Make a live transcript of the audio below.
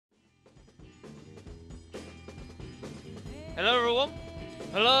Hello everyone,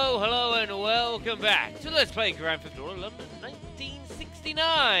 hello and welcome back to Let's Play Grand Theft Auto London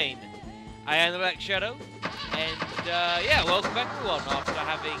 1969. I am the Black Shadow, and yeah, welcome back everyone after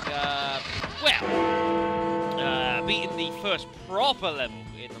having, beaten the first proper level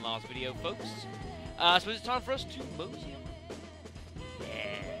in the last video, folks. So it's time for us to mosey on.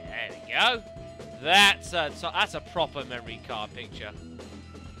 Yeah, there we go. That's a proper memory card picture.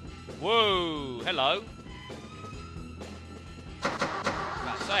 Whoa, hello.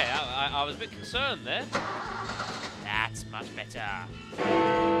 I was a bit concerned there. That's much better.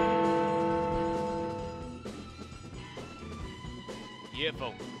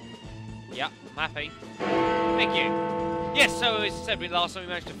 Beautiful. Yep, I'm happy. Thank you. Yes, so as I said, last time we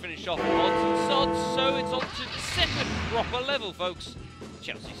managed to finish off odds and sods, so it's on to the second proper level, folks.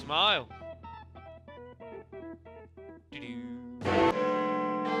 Chelsea smile. Love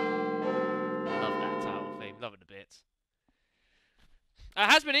that title theme, love it a bit. It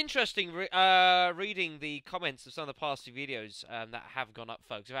has been interesting reading the comments of some of the past few videos that have gone up,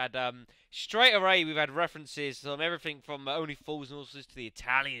 folks. We've had, straight away, we've had references on everything from Only Fools and Horses to the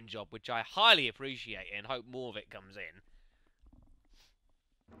Italian Job, which I highly appreciate and hope more of it comes in.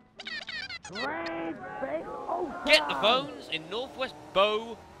 Get the phones in Northwest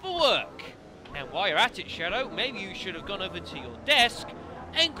Bow for work. And while you're at it, Shadow, maybe you should have gone over to your desk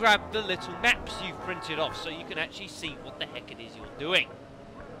and grabbed the little maps you've printed off so you can actually see what the heck it is you're doing.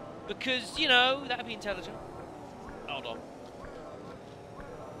 Because, you know, that'd be intelligent. Hold on.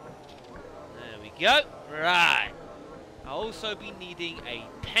 There we go. Right. I'll also be needing a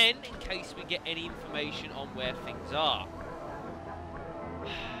pen in case we get any information on where things are.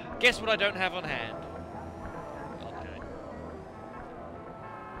 Guess what I don't have on hand? I'll do it.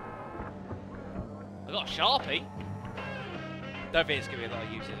 I got a Sharpie. Don't think it's going to be a lot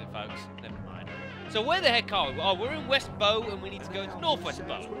of use in it, folks. Never mind. So where the heck are we? Oh, we're in West Bow and we need to go to Northwest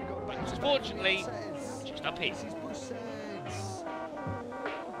Bow. But unfortunately, just up here.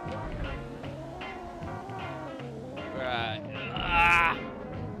 Right.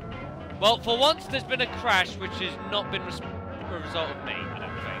 Well, for once there's been a crash which has not been a result of me, I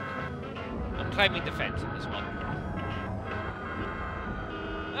don't think. I'm claiming defense in this one.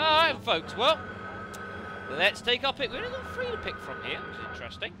 Alright, folks, well, let's take our pick. We've only got 3 to pick from here, which is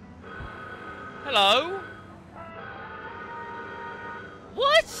interesting. Hello?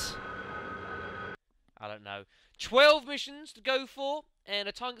 What? I don't know. 12 missions to go for, and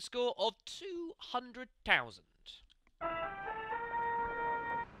a target score of 200,000.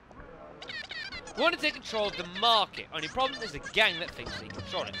 We want to take control of the market. Only problem is the gang that thinks they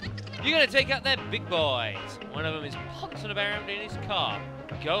control it. You're going to take out their big boys. One of them is pouncing around in his car.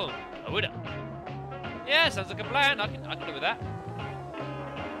 Go and blow it up. Yeah, sounds like a plan. I can live with that.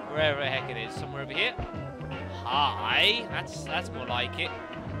 Wherever the heck it is, somewhere over here. Hi, that's more like it.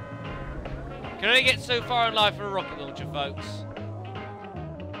 Can only get so far in life for a rocket launcher, folks.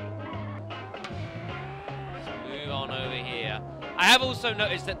 Let's move on over here. I have also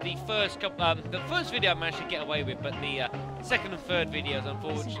noticed that the first video I managed to get away with, but the second and third videos,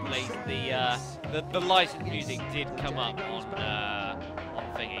 unfortunately, the licensed music did come up on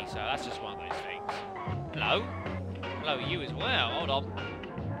thingy. So that's just one of those things. Hello, hello, you as well. Hold on.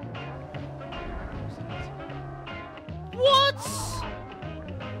 What?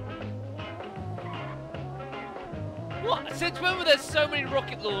 What? Since when were there so many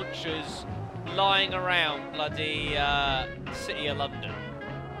rocket launchers lying around bloody City of London?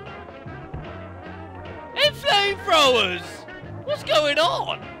 And flamethrowers! What's going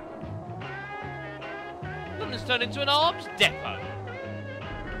on? London's turned into an arms depot.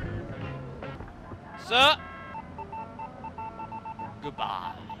 Sir?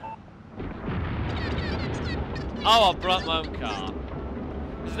 Goodbye. Oh, I've brought my own car.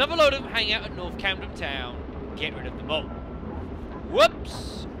 There's another load of them hanging out at North Camden Town. Get rid of them all.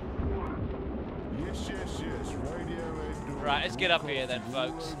 Whoops! Yes. Right, let's get up here then,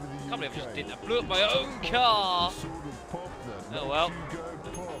 folks. Can't believe I just did that. I blew up my own car. Oh well.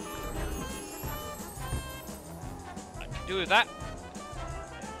 I can do with that.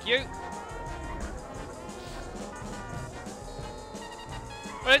 Thank you.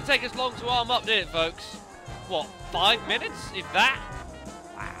 Well, it didn't take us long to arm up, did it, folks? What, 5 minutes, if that?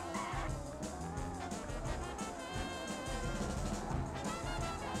 Wow.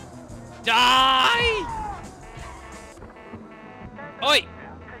 Die! Oi!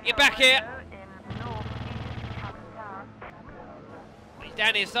 Get back here! He's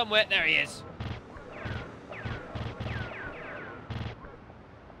down here somewhere. There he is.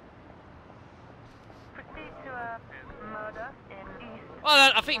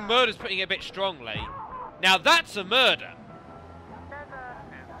 Well, I think murder's putting it a bit strongly. Now that's a murder.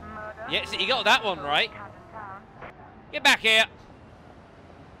 Yes, you got that one right. Get back here.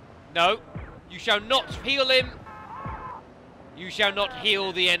 No, you shall not heal him. You shall not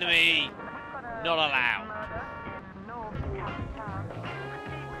heal the enemy. Not allowed.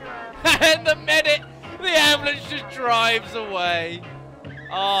 And the medic, the ambulance just drives away.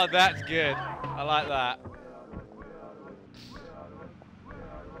 Oh, that's good. I like that.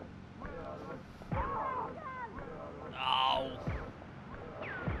 Oh.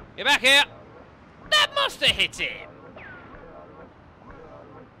 Get back here. That must have hit him.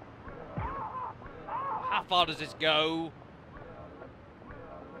 How far does this go?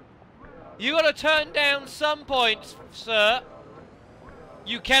 You gotta turn down some points, sir.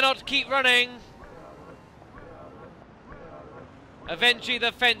 You cannot keep running. Eventually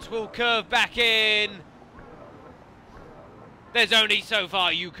the fence will curve back in. There's only so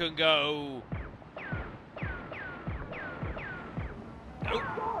far you can go. Oh.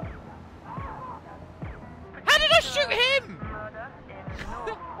 How did I shoot him?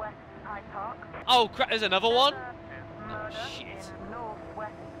 Oh crap, there's another one. Oh shit.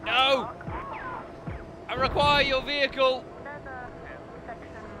 No! I require your vehicle.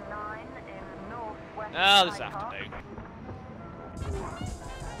 Oh, this afternoon.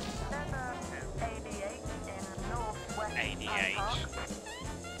 ADH.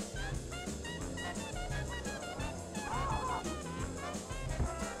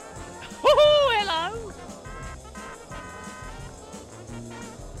 Woohoo! Hello!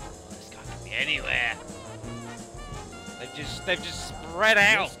 This guy can be anywhere. They've just spread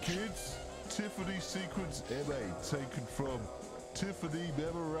out. Yes, kids. Tiffany sequence MA taken from Tiffany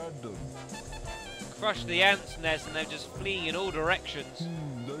memorandum. Crush the ants nest and they're just fleeing in all directions.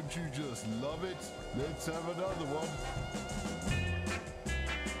 Don't you just love it? Let's have another one.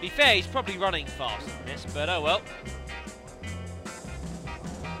 To be fair, he's probably running faster than this, but oh well.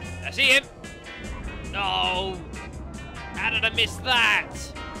 I see him. No. How did I miss that?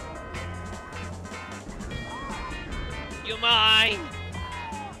 You're mine.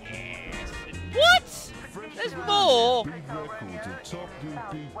 Yes. What? There's more. Big records, a top new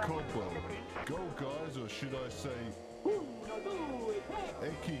big combo. Go guys, or should I say,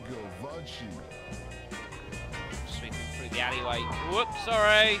 Ekigo Vanshi. Sweeping through the alleyway. Whoops,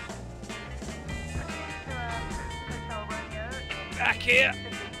 sorry. Back here.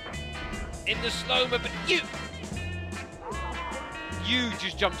 In the slow-mo, but you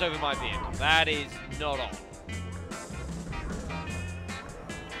just jumped over my vehicle. That is not on.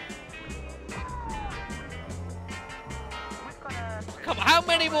 Come on, how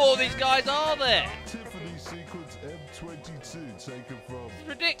many more of these guys are there? Tiffany sequence M22 taken from It's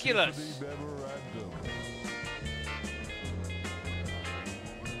ridiculous. Tiffany memorandum.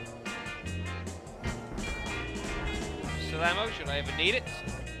 Still ammo, should I ever need it?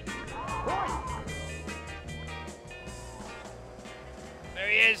 There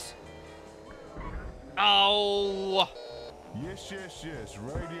he is. Oh. Yes, yes, yes.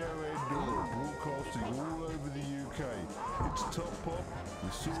 Radio Enduro broadcasting all over the UK. It's Top Pop.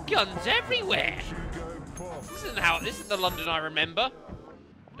 Guns everywhere. Pop. This isn't the London I remember.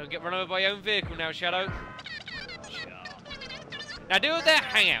 Don't get run over by your own vehicle now, Shadow. Now do with that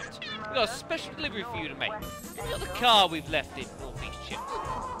hangout. We've got a special delivery for you to make. We've got the car we've left in North East Chips.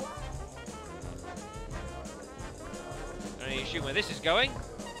 Don't need to assume where this is going.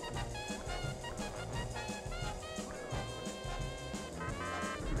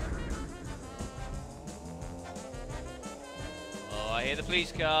 Oh, I hear the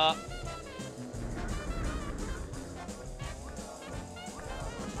police car.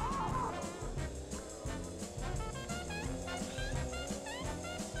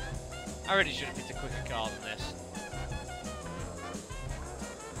 I really should have picked a quicker car than this.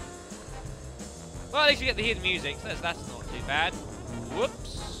 Well, at least you get to hear the music, so that's not too bad.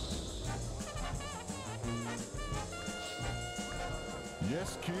 Whoops.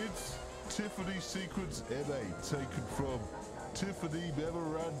 Yes, kids. Tiffany sequence MA taken from Tiffany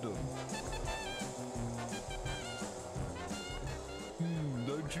memorandum.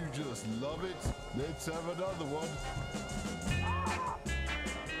 Don't you just love it? Let's have another one.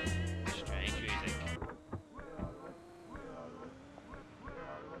 Strange music.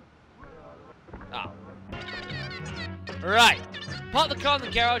 Ah. Right. Park the car in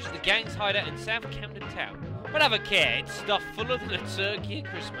the garage at the gang's hideout in South Camden Town. But have a care, it's stuffed fuller than a turkey at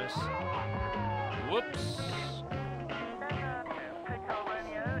Christmas. Whoops.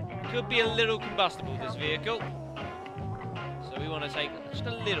 Could be a little combustible, this vehicle. So we want to take just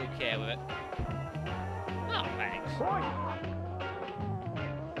a little care with it. Oh, thanks.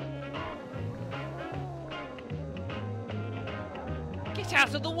 Get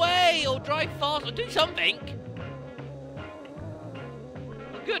out of the way, or drive fast, or do something.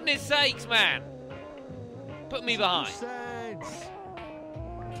 For goodness sakes, man. Put me behind.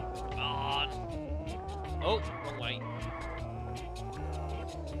 Come on. Oh, wrong way.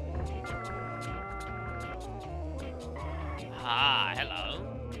 Ah, hello.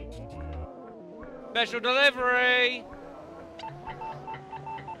 Special delivery.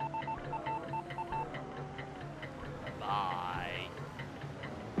 Bye.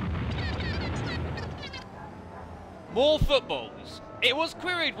 More footballs. It was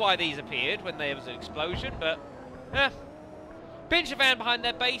queried why these appeared when there was an explosion, but pinch a van behind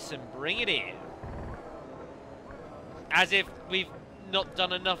their base and bring it in. As if we've not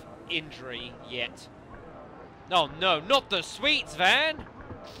done enough injury yet. Oh no, not the sweets van!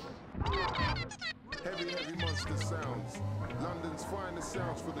 Heavy monster sounds. London's finest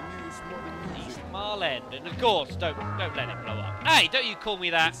sounds for the newest modern music. East Mile End, and of course, don't let it blow up. Hey, don't you call me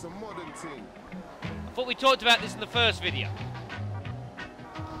that? It's a modern thing. I thought we talked about this in the first video.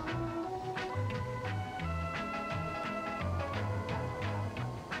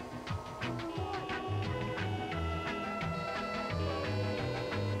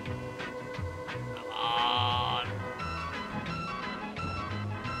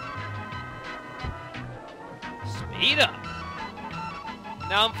 Speed up.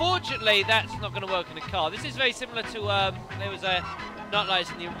 Now, unfortunately, that's not going to work in a car. This is very similar to there was a night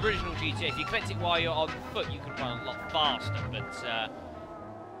lights in the original GTA. If you collect it while you're on foot, you can run a lot faster. But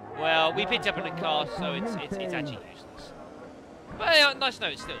well, we picked up in a car, so it's actually useless. But yeah, nice to know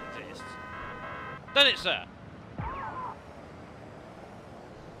it still exists. Done it, sir.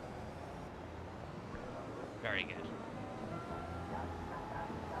 Very good.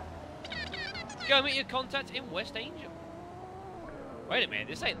 Go meet your contact in West Angel. Wait a minute,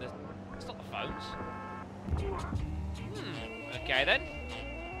 this ain't the... It's not the phones. Okay then.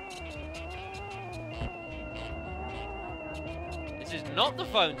 This is not the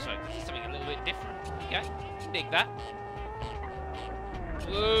phones, folks. This is something a little bit different. Okay, dig that.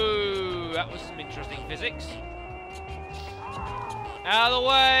 Whoa, that was some interesting physics. Out of the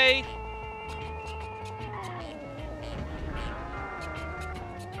way!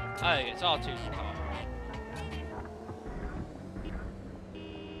 Oh, it's R2's car.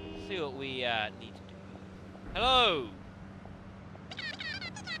 See what we need to do. Hello!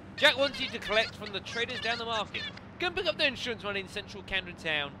 Jack wants you to collect from the traders down the market. Go and pick up their insurance money in central Camden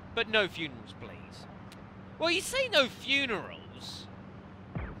Town, but no funerals, please. Well, you say no funerals.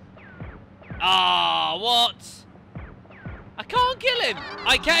 Ah, what? I can't kill him!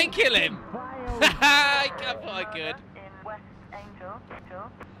 I can kill him! I thought I could.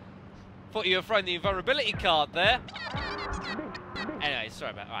 Thought you were throwing the invulnerability card there. Anyway,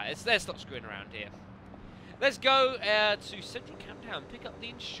 sorry about that. Alright, let's stop screwing around here. Let's go to Central Camden Town and pick up the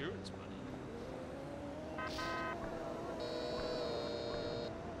insurance money.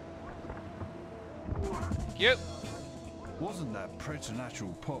 Thank you. Wasn't that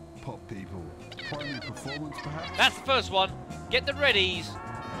preternatural pop people? Primary performance, perhaps? That's the first one. Get the readies.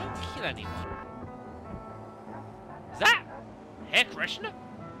 Don't kill anyone. Is that hair freshener?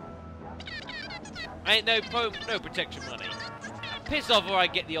 Ain't no protection money. Piss off or I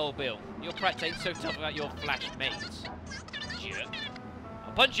get the old bill. Your prat ain't so tough about your flash mates. Jerk.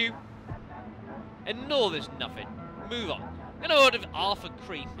 I'll punch you. Ignore this nothing. Move on. I'm gonna order Arthur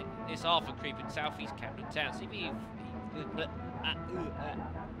Creep. It's Arthur Creep in southeast Camden Town. See if he... I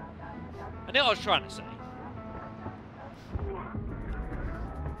knew what I was trying to say.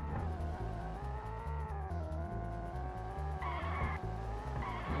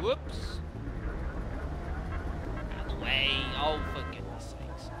 Whoops. Out of the way. Oh, for goodness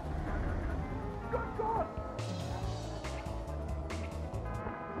sakes.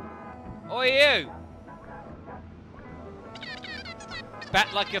 Oh, you!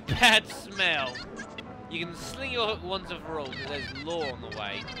 Bat like a bad smell. You can sling your hook once and for all because there's law on the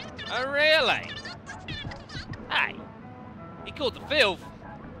way. Oh, really? Hey, he called the filth.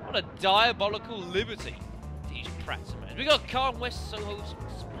 What a diabolical liberty. These prats, man. We got a car in West Soho's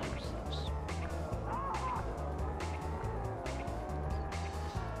explosives.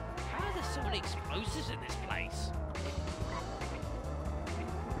 How are there so many explosives in this place?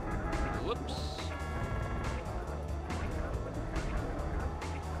 Whoops.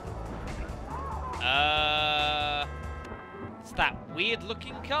 It's that weird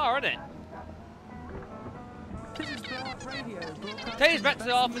looking car, isn't it? Take us back to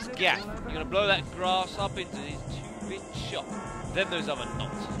the Arthur's Gap. You're gonna blow that grass up into his 2-bit shop. Then those other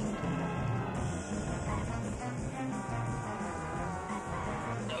knots.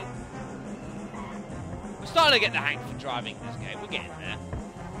 Nope. Starting to get the hang for driving in this game. We're getting there.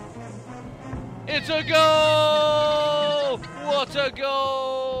 It's a goal! What a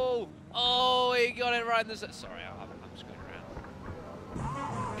goal! Oh, he got it right in the... Sorry, I'm screwing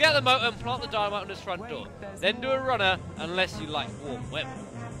around. Get the motor and plant the dynamite on his front door. Then do a runner, unless you like warm weather.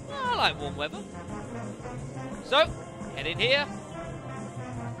 Well, I like warm weather. So, head in here.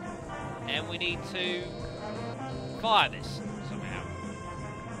 And we need to fire this somehow.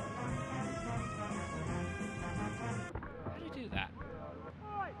 How do we do that?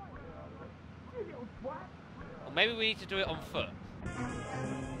 Or maybe we need to do it on foot.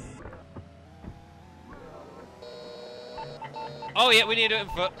 Oh yeah, we need to do it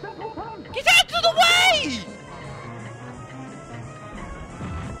on foot. Get out of the way!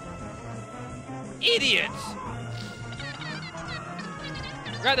 Idiots!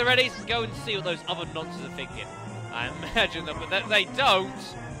 Grab the readies and go and see what those other nonsense are thinking. I imagine that, but if they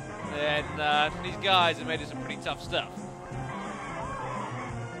don't, then these guys have made it some pretty tough stuff.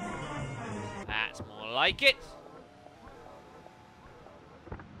 That's more like it.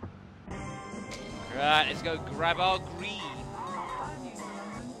 Right, let's go grab our green.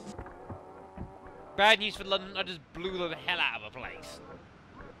 Bad news for London, I just blew the hell out of a place.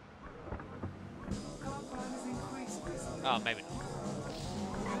 Oh, maybe not.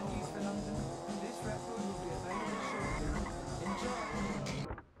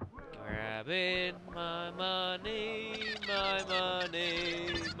 Grabbing my money, my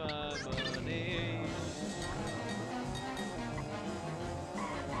money, my money.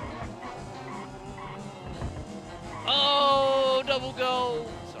 Oh, double goal!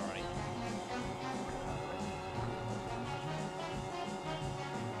 Sorry.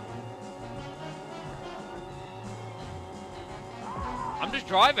 I'm just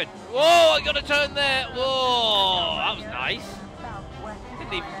driving. Whoa, I got a turn there. Whoa, that was nice.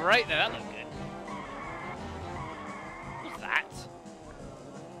 Didn't even brake there, that looked good. What's that?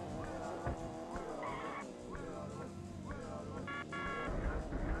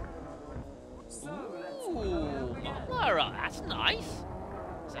 Ooh, Mara, that's nice.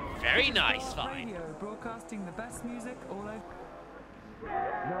 It's a very nice find. Broadcasting the best music all over.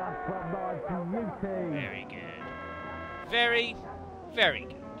 Very good. Very, very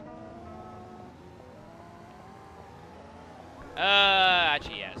good.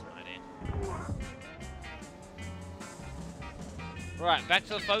 Actually, yeah, that's an idea. Right, back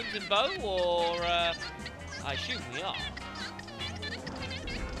to the phones in Bow, or, I assume we are.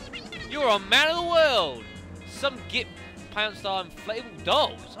 You're on Man of the World! Some git pounced on inflatable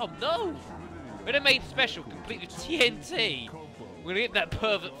dolls. Oh no! But it made special, complete with TNT. We're gonna get that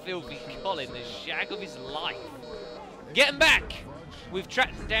pervert filthy Colin the shag of his life. Get him back! We've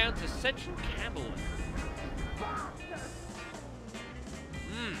tracked him down to Central Camberwell.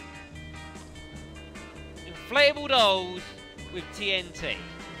 Inflatable dolls with TNT.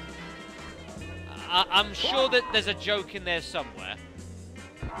 I'm sure that there's a joke in there somewhere.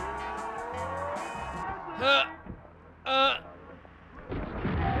 Well,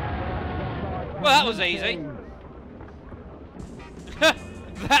 that was easy.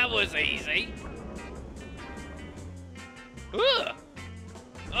 That was easy.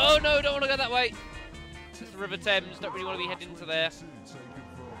 Oh no, don't want to go that way. It's the River Thames, don't really want to be heading into there.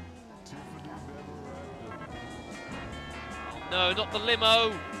 No, not the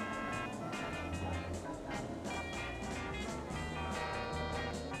limo.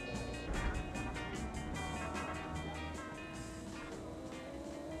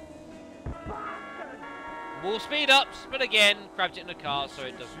 More speed ups, but again, grabbed it in the car so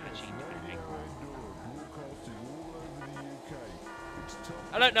it doesn't actually do anything.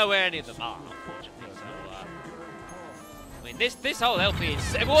 I don't know where any of them are, unfortunately. So, I mean, this whole LP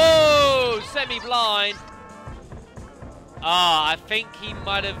is whoa, semi-blind. Ah, I think he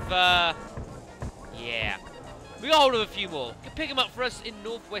might have. Yeah, we got hold of a few more. Can pick them up for us in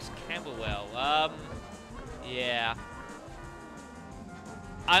Northwest Camberwell. Yeah.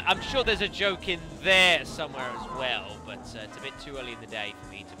 I'm sure there's a joke in there somewhere as well, but it's a bit too early in the day for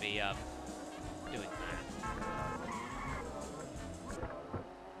me to be doing that.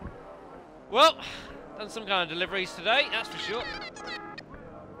 Well, done some kind of deliveries today, that's for sure.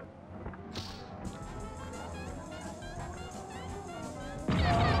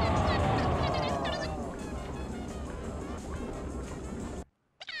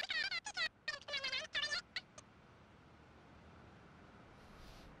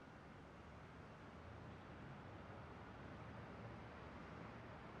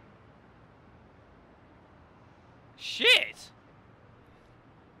 Shit!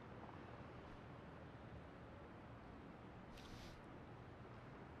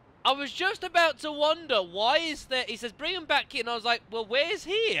 I was just about to wonder, why is there... He says, bring him back in. I was like, well, where's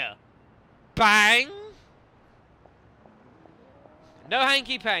here? Bang! No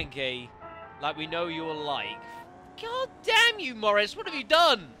hanky-panky, like we know you're like. God damn you, Morris. What have you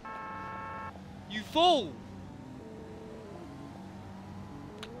done? You fool.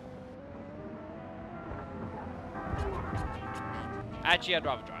 Actually, I'd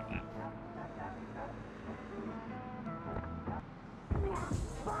rather drive that.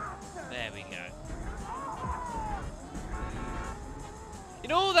 There we go. You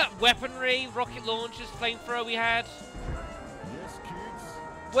know all that weaponry, rocket launchers, flamethrower we had? Yes, kids.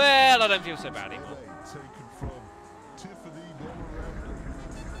 Well, I don't feel so bad anymore. Taken from Tiffany Memorandum.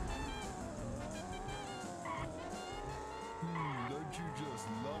 Don't you just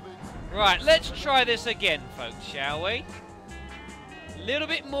love it? Right, let's try this again, folks, shall we? A little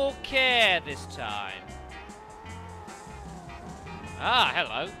bit more care this time. Ah,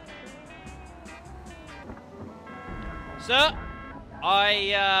 hello. Sir,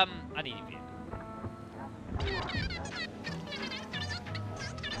 I need you.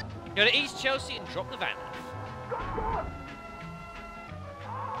 Go to East Chelsea and drop the van off.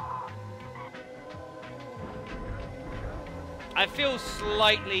 I feel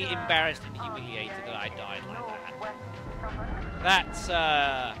slightly embarrassed and humiliated that I died like that. That's,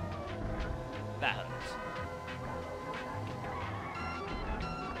 that hurts.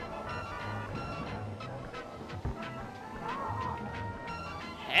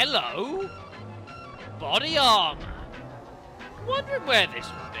 Hello? Body armor. Wondering where this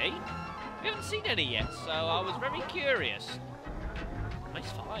would be. We haven't seen any yet, so I was very curious.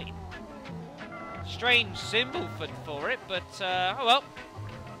 Nice find. Strange symbol for it, but, oh well.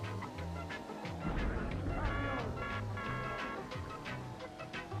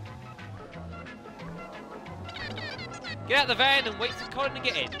 Get out the van and wait for Colin to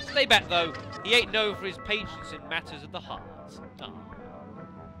get in. Stay back, though. He ain't known for his patience in matters of the heart. Oh.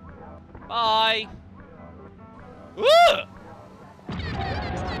 Bye. Woo!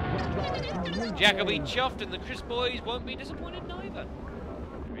 Jack will be chuffed and the Chris boys won't be disappointed neither.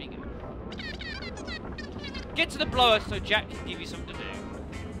 Very good. Get to the blower so Jack can give you something to do.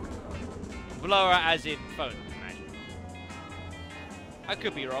 Blower as in phone, imagine. I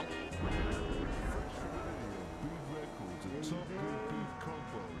could be wrong.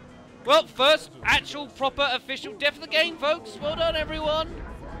 Well, first actual proper official death of the game, folks. Well done, everyone.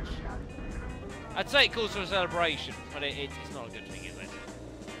 I'd say it calls for a celebration, but it's not a good thing, is it?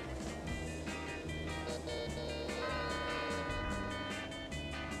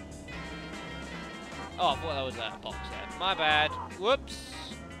 Oh, I thought that was a box there. My bad. Whoops.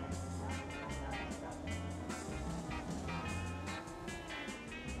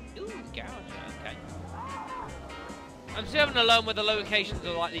 Ooh, garage, okay. I'm still having a learn where the locations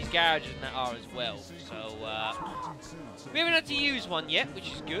of like these garages and that are as well. So, we haven't had to use one yet,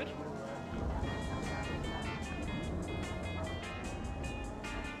 which is good.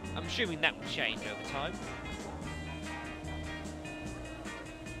 I'm assuming that will change over time.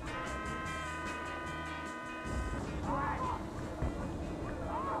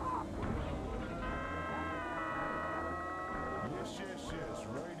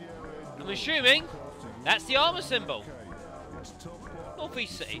 I'm assuming that's the armor symbol.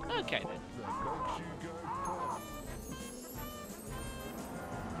 Northeast City. Okay then.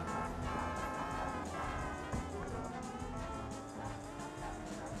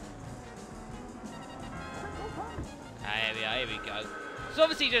 Here we go. So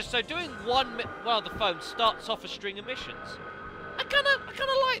obviously, just so doing one while the phone starts off a string of missions. I kind of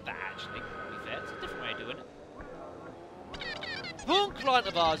like that actually. To be fair, it's a different way of doing it. A poor client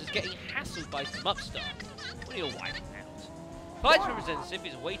of ours is getting hassled by some upstart. What are you wiping out? Client's representative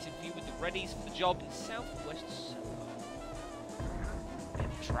is waiting for you with the readies for the job in southwest Soho.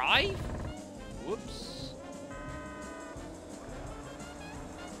 Drive? Whoops.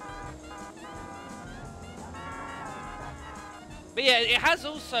 But yeah, it has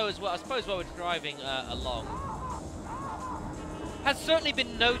also, as well, I suppose while we're driving along, has certainly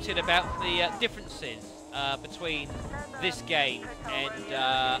been noted about the differences between this game and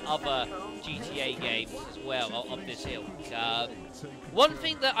other GTA games as well of this ilk. One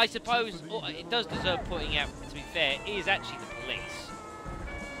thing that I suppose it does deserve putting out, to be fair, is actually the police.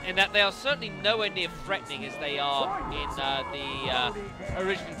 In that they are certainly nowhere near threatening as they are in the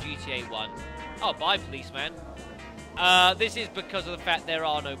original GTA 1. Oh, bye, policeman. This is because of the fact there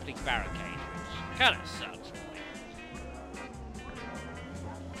are no police barricades, which kind of sucks.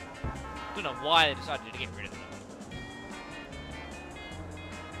 Don't know why they decided to get rid of them.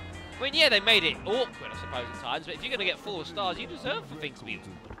 I mean, yeah, they made it awkward, I suppose, at times, but if you're going to get 4 stars, you deserve for things to be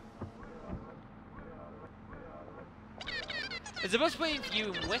awkward. There's a bus waiting for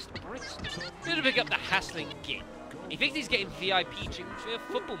you in West Brixton. You're gonna pick up the hassling gig. He thinks he's getting VIP treatment for a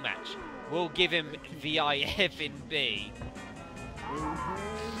football match. We'll give him VIF in B.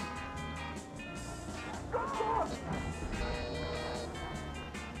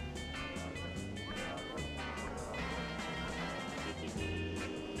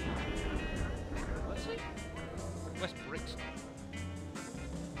 What's it? West Brixton.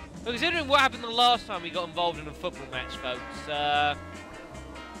 Well, considering what happened the last time we got involved in a football match, folks,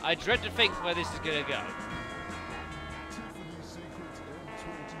 I dread to think where this is going to go.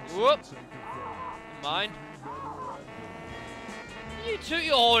 Whoop! Mind. You toot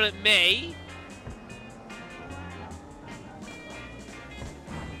your horn at me!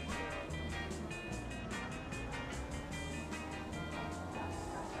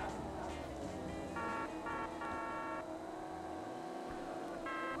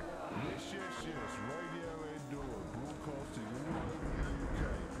 Yes, Radio Indoor, broadcasting all over the UK.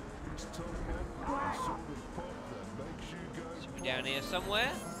 It's Top Pop, the sort of pop that makes you go. Should be down here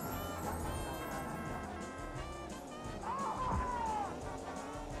somewhere.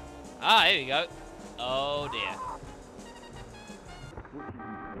 Ah, here we go. Oh dear.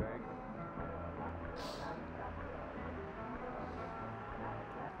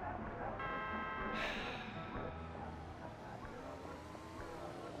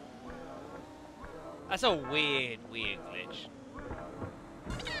 That's a weird glitch.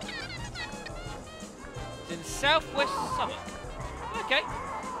 It's in southwest Suffolk. Okay.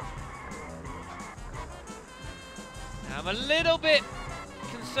 Now, I'm a little bit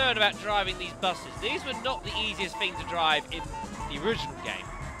concerned about driving these buses. These were not the easiest thing to drive in the original game.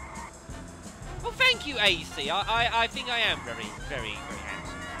 Well, thank you, AC. I think I am very, very, very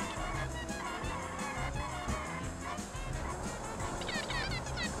handsome.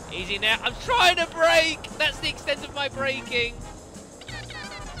 Easy now. I'm trying to brake! That's the extent of my braking.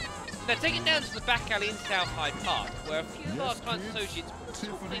 Now, take it down to the back alley in South Hyde Park, where a few of our client associates will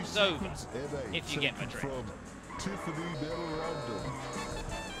talk things over, if you get my drift.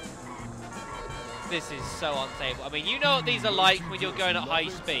 This is so unstable. I mean, you know what these are like when you're going at high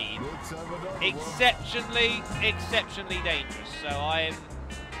speed. Exceptionally dangerous. So I am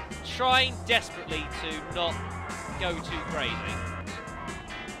trying desperately to not go too crazy.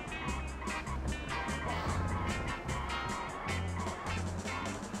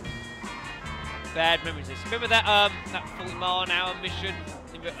 Bad memories. Remember that that 40 mile an hour mission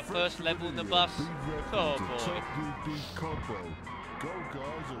in the first level in the bus? Oh boy. Go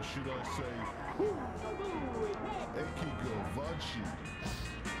guys, or should I say, Ekigo Vanshi.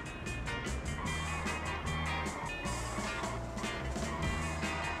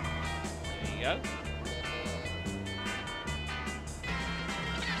 There you go.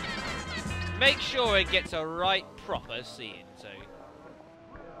 Make sure it gets a right proper seeing too.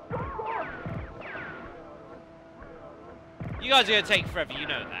 You guys are going to take forever, you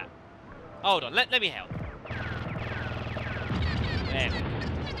know that. Hold on, let me help. There we go.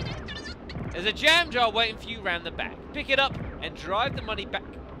 There's a jam jar waiting for you round the back. Pick it up and drive the money back.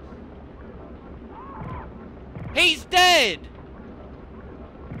 He's dead!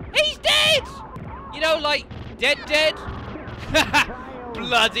 He's dead! You know, like, dead?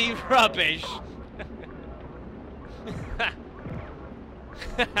 Bloody rubbish.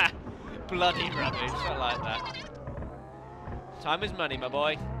 Bloody rubbish, I like that. Time is money, my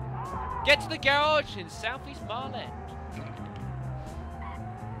boy. Get to the garage in Southeast Marland.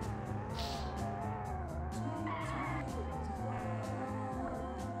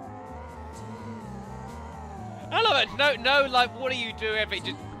 I love it. No, like, what do you do if it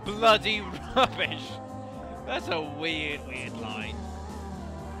just bloody rubbish? That's a weird line.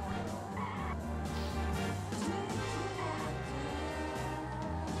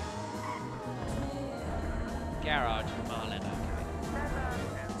 Garage in Marland.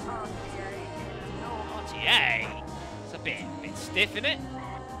 RTA? It's a bit stiff, isn't it?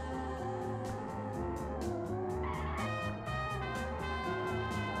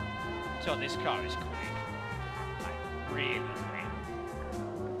 So this car is quick. Like, really quick.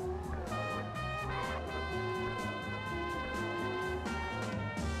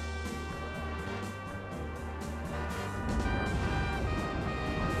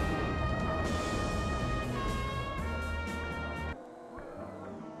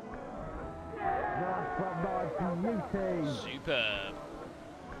 Superb.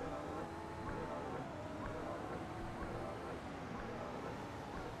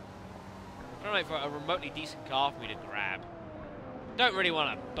 I don't know for a remotely decent car for me to grab. Don't really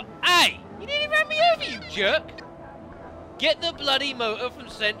want to, but hey! You nearly ran me over, you jerk! Get the bloody motor from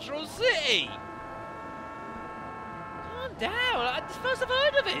Central City! calm down. It's the first I've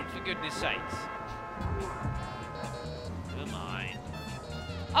heard of it, for goodness sakes. Never mind.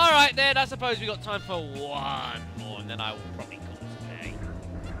 Alright then, I suppose we've got time for one more, and then I will probably call it a day.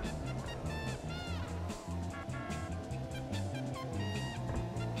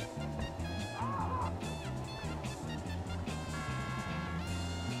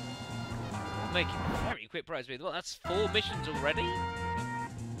 Making very quick progress with. Well, that's 4 missions already.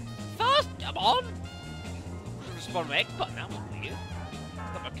 Fast, come on! Respond to my X button. That was weird.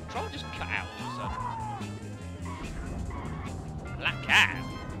 But my controller just cut out all of a sudden. Black cat.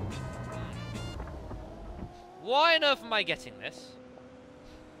 Why on earth am I getting this?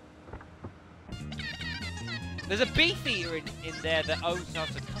 There's a beefeater in there that owes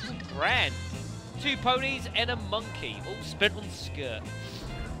us a couple grand. 2 ponies and a monkey, all spent on the skirt.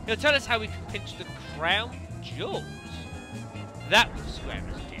 He'll tell us how we can pinch the crown jewels. That was square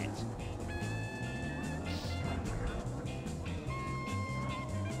as shit.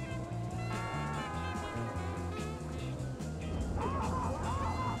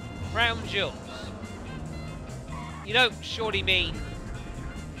 Crown jewels. You don't surely mean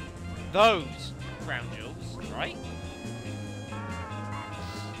those crown jewels, right?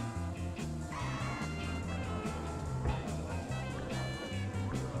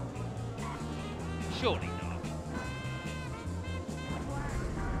 Surely not.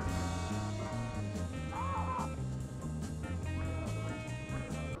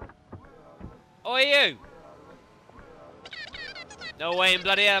 Oi, you! No way in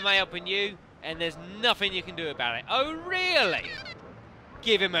bloody hell am I helping you, and there's nothing you can do about it. Oh, really?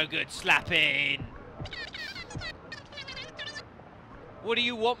 Give him a good slapping. What do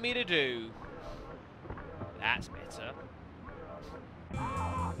you want me to do? That's better.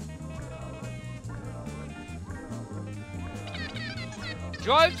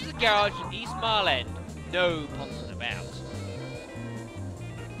 Drive to the garage in East Mile End. No popping about.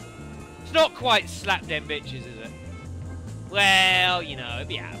 It's not quite slap them bitches, is it? Well, you know, it'd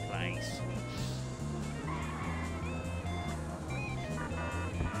be out of place.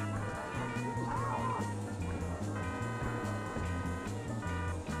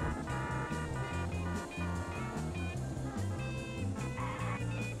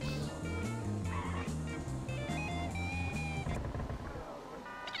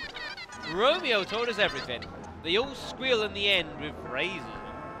 Romeo told us everything. They all squeal in the end with razors.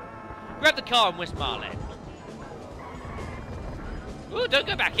 Grab the car in West Mile End. Ooh, don't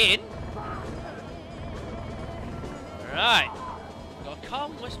go back in. Right. Got a car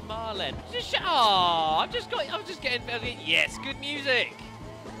in West Mile End. I was just getting, yes, good music.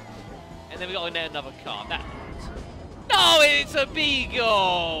 And then we got another car. That hurts. No, it's a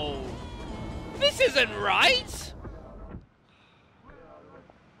Beagle. This isn't right.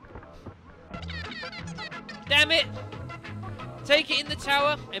 Damn it! Take it in the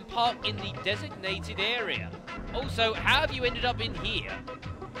tower and park in the designated area. Also, how have you ended up in here?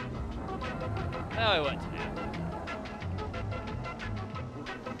 Oh, it worked out.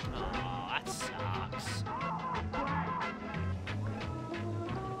 Oh, that sucks.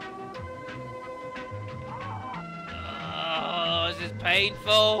 Oh, this is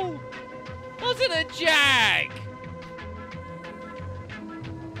painful. Wasn't a Jag!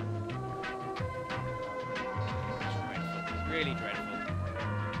 Really dreadful.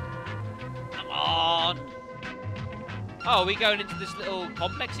 Come on! Oh, are we going into this little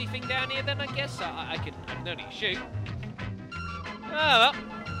complexy thing down here then, I guess? I can only shoot. Oh, well.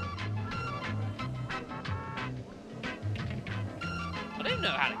 I don't know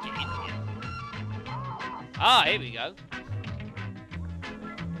how to get in here. Ah, here we go.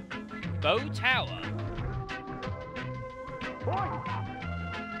 Bow Tower.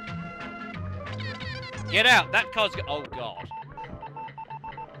 Get out! That car's got. Oh god.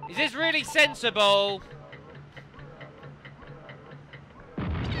 Is this really sensible?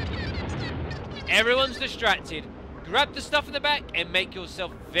 Everyone's distracted. Grab the stuff in the back and make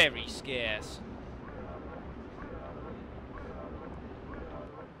yourself very scarce.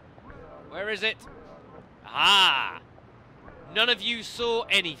 Where is it? Ah! None of you saw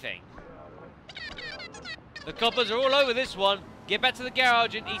anything. The coppers are all over this one. Get back to the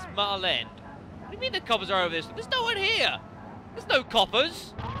garage in East Mile End. What do you mean the coppers are over this? There's no one here. There's no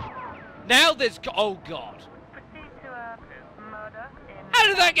coppers. Now there's oh god. How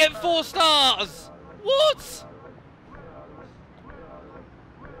did that get 4 stars? What?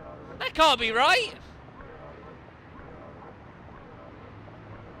 That can't be right.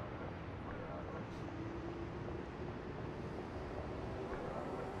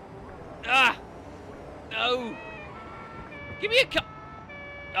 Ah! No! Give me a cup.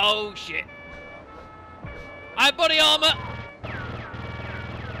 Oh shit. I have body armor.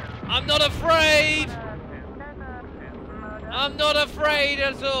 I'm not afraid. I'm not afraid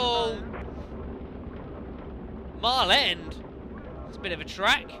at all. Mile End. It's a bit of a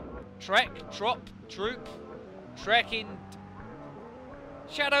track. Trek, trop, troop, trekking.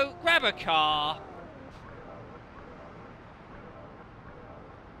 Shadow, grab a car.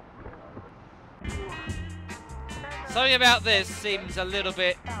 Something about this seems a little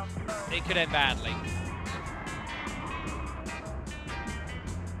bit... It could end badly.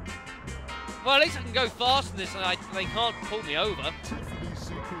 Well, at least I can go faster than this and they can't pull me over. Tiffany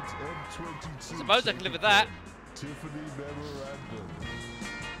Secret M22. I suppose I can live with that. Tiffany Memorandum.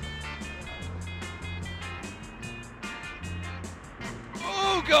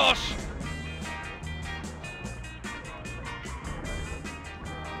 Oh, gosh!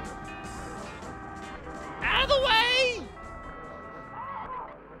 Out of the way!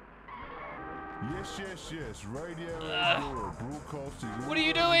 Yes. Radio Andorra broadcasting. What are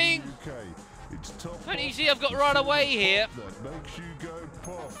you doing? UK. It's top. Don't you see I've got right away here? That makes you go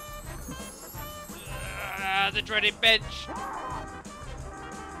pop. The dreaded bench.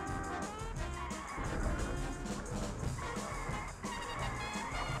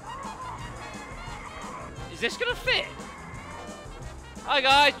 Is this gonna fit? Hi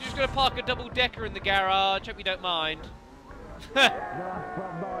guys, I'm just gonna park a double decker in the garage. Hope you don't mind.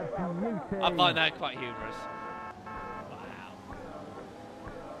 I find that quite humorous. Wow.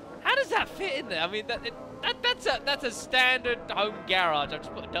 How does that fit in there? I mean, that's a standard home garage. I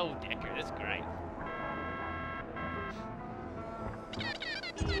just put a double decker. That's great.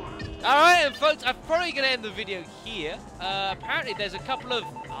 Alright, and folks, I'm probably going to end the video here. Apparently there's a couple of...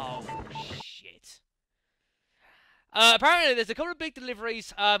 Oh, shit. Apparently there's a couple of big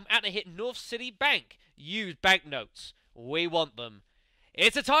deliveries at the hit North City Bank. Use banknotes. We want them.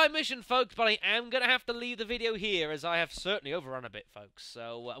 It's a time mission, folks, but I am going to have to leave the video here, as I have certainly overrun a bit, folks.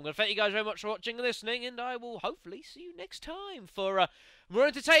 So I'm going to thank you guys very much for watching and listening, and I will hopefully see you next time for more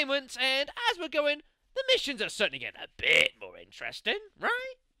entertainment. And as we're going, the missions are certainly getting a bit more interesting.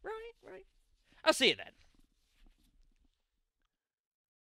 Right? I'll see you then.